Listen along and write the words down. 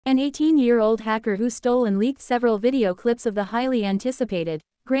An 18-year-old hacker who stole and leaked several video clips of the highly anticipated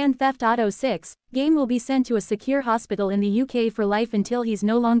Grand Theft Auto 6 game will be sent to a secure hospital in the UK for life until he's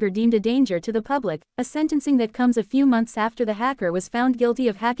no longer deemed a danger to the public, a sentencing that comes a few months after the hacker was found guilty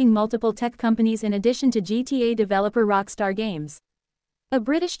of hacking multiple tech companies in addition to GTA developer Rockstar Games. A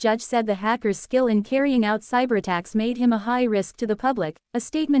British judge said the hacker's skill in carrying out cyberattacks made him a high risk to the public, a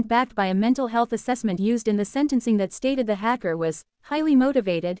statement backed by a mental health assessment used in the sentencing that stated the hacker was highly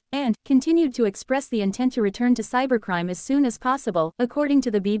motivated and continued to express the intent to return to cybercrime as soon as possible, according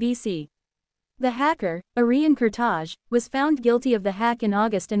to the BBC. The hacker, Arion Kurtaj, was found guilty of the hack in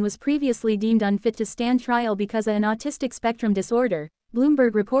August and was previously deemed unfit to stand trial because of an autistic-spectrum disorder,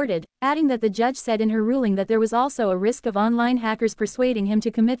 Bloomberg reported, adding that the judge said in her ruling that there was also a risk of online hackers persuading him to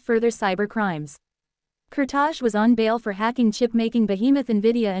commit further cyber crimes. Kurtaj was on bail for hacking chip-making behemoth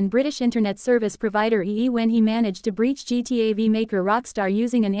Nvidia and British internet service provider EE when he managed to breach GTA V maker Rockstar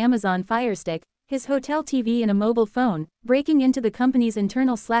using an Amazon Fire Stick, his hotel TV and a mobile phone, breaking into the company's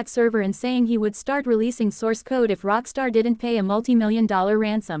internal Slack server and saying he would start releasing source code if Rockstar didn't pay a multi-million-dollar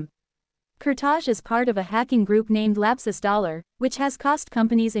ransom. Kurtaj is part of a hacking group named Lapsus Dollar, which has cost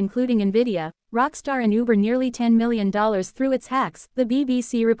companies including Nvidia, Rockstar and Uber nearly $10 million through its hacks, the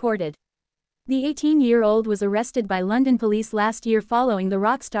BBC reported. The 18-year-old was arrested by London police last year following the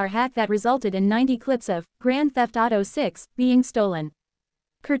Rockstar hack that resulted in 90 clips of Grand Theft Auto 6 being stolen.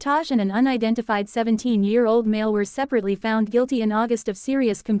 Kurtaj and an unidentified 17-year-old male were separately found guilty in August of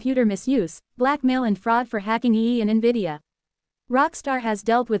serious computer misuse, blackmail and fraud for hacking EE and Nvidia. Rockstar has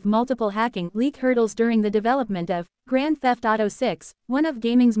dealt with multiple hacking leak hurdles during the development of Grand Theft Auto 6, one of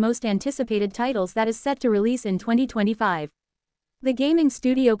gaming's most anticipated titles that is set to release in 2025. The gaming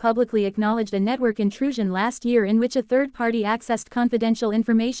studio publicly acknowledged a network intrusion last year in which a third party accessed confidential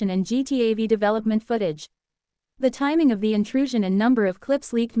information and GTA V development footage. The timing of the intrusion and number of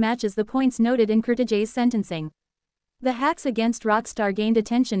clips leaked matches the points noted in Kurtaj's sentencing. The hacks against Rockstar gained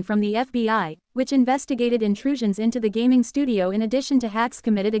attention from the FBI, which investigated intrusions into the gaming studio in addition to hacks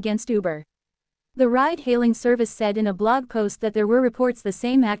committed against Uber. The ride-hailing service said in a blog post that there were reports the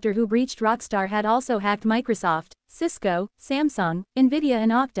same actor who breached Rockstar had also hacked Microsoft, Cisco, Samsung, Nvidia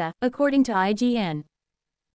and Okta, according to IGN.